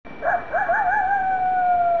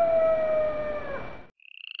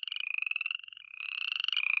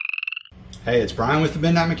Hey, it's Brian with the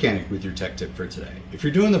Midnight Mechanic with your tech tip for today. If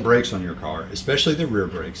you're doing the brakes on your car, especially the rear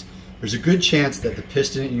brakes, there's a good chance that the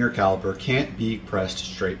piston in your caliper can't be pressed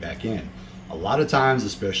straight back in. A lot of times,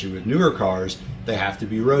 especially with newer cars, they have to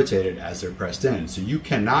be rotated as they're pressed in. So you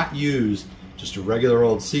cannot use just a regular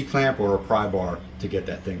old C-clamp or a pry bar to get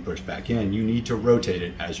that thing pushed back in. You need to rotate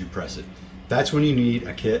it as you press it. That's when you need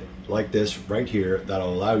a kit like this right here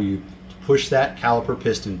that'll allow you to push that caliper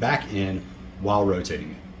piston back in while rotating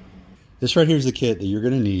it. This right here is the kit that you're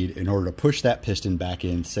going to need in order to push that piston back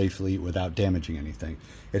in safely without damaging anything.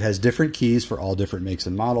 It has different keys for all different makes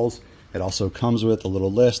and models. It also comes with a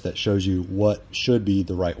little list that shows you what should be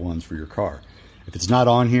the right ones for your car. If it's not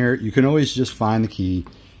on here, you can always just find the key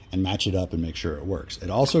and match it up and make sure it works.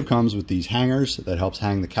 It also comes with these hangers that helps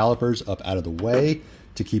hang the calipers up out of the way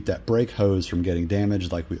to keep that brake hose from getting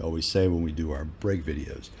damaged, like we always say when we do our brake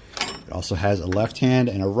videos. It also has a left hand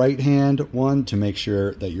and a right hand one to make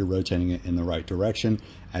sure that you're rotating it in the right direction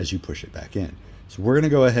as you push it back in. So we're going to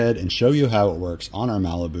go ahead and show you how it works on our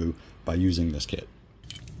Malibu by using this kit.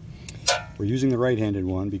 We're using the right-handed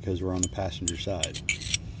one because we're on the passenger side.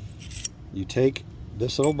 You take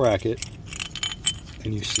this little bracket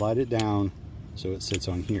and you slide it down so it sits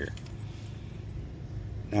on here.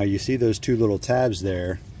 Now you see those two little tabs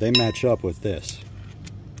there, they match up with this.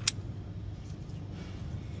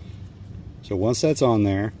 So once that's on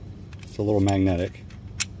there, it's a little magnetic,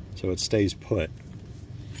 so it stays put.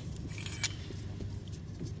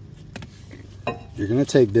 You're going to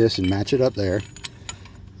take this and match it up there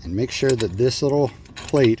and make sure that this little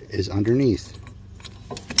plate is underneath.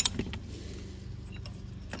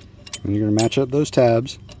 And you're going to match up those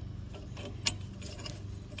tabs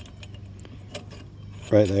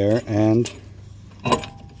right there and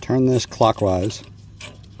turn this clockwise.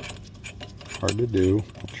 Hard to do.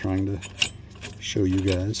 I'm trying to show you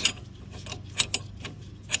guys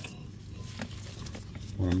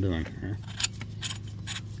what I'm doing here.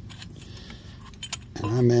 And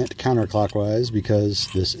I meant counterclockwise because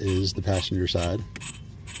this is the passenger side.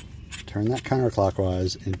 Turn that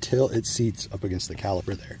counterclockwise until it seats up against the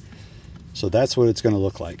caliper there. So that's what it's going to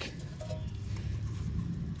look like.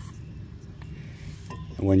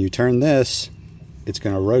 And when you turn this, it's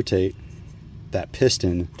going to rotate that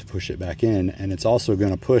piston to push it back in, and it's also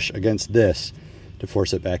going to push against this to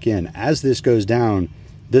force it back in. As this goes down,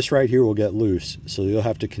 this right here will get loose, so you'll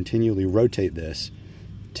have to continually rotate this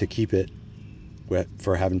to keep it wet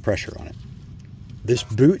for having pressure on it. This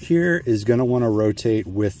boot here is going to want to rotate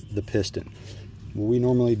with the piston. What we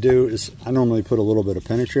normally do is I normally put a little bit of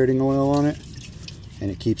penetrating oil on it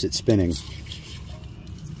and it keeps it spinning.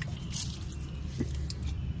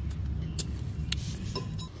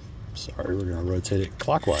 Sorry, we're going to rotate it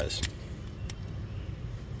clockwise.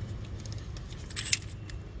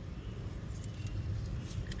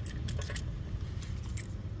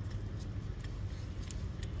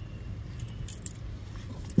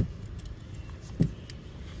 You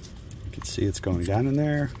can see it's going down in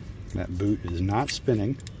there. That boot is not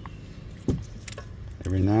spinning.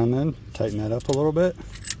 Every now and then, tighten that up a little bit.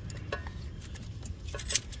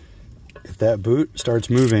 If that boot starts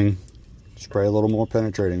moving, spray a little more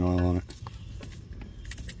penetrating oil on it.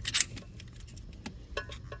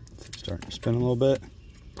 It's starting to spin a little bit.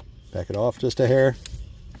 Back it off just a hair.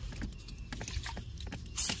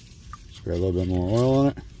 Spray a little bit more oil on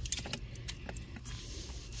it.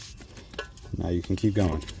 Now you can keep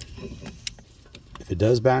going. If it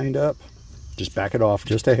does bind up, just back it off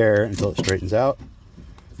just a hair until it straightens out,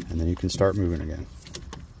 and then you can start moving again.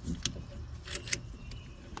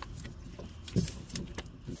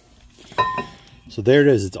 So there it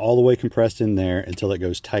is. It's all the way compressed in there until it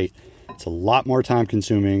goes tight. It's a lot more time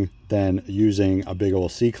consuming than using a big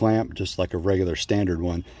old C-clamp, just like a regular standard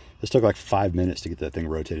one. This took like 5 minutes to get that thing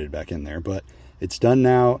rotated back in there, but it's done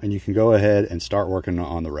now, and you can go ahead and start working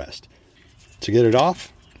on the rest. To get it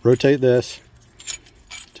off, rotate this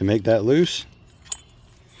to make that loose.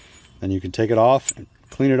 Then you can take it off, and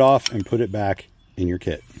clean it off, and put it back in your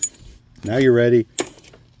kit. Now you're ready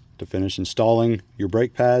to finish installing your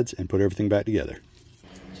brake pads and put everything back together.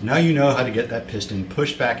 So now you know how to get that piston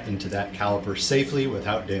pushed back into that caliper safely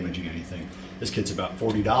without damaging anything. This kit's about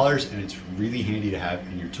 $40 and it's really handy to have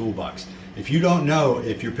in your toolbox. If you don't know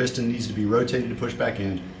if your piston needs to be rotated to push back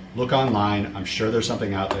in, look online. I'm sure there's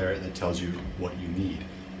something out there that tells you what you need.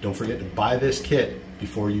 Don't forget to buy this kit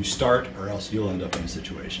before you start, or else you'll end up in a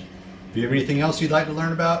situation. If you have anything else you'd like to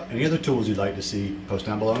learn about, any other tools you'd like to see, post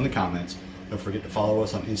down below in the comments. Don't forget to follow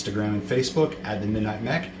us on Instagram and Facebook at The Midnight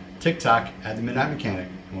Mech, TikTok at The Midnight Mechanic,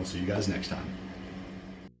 and we'll see you guys next time.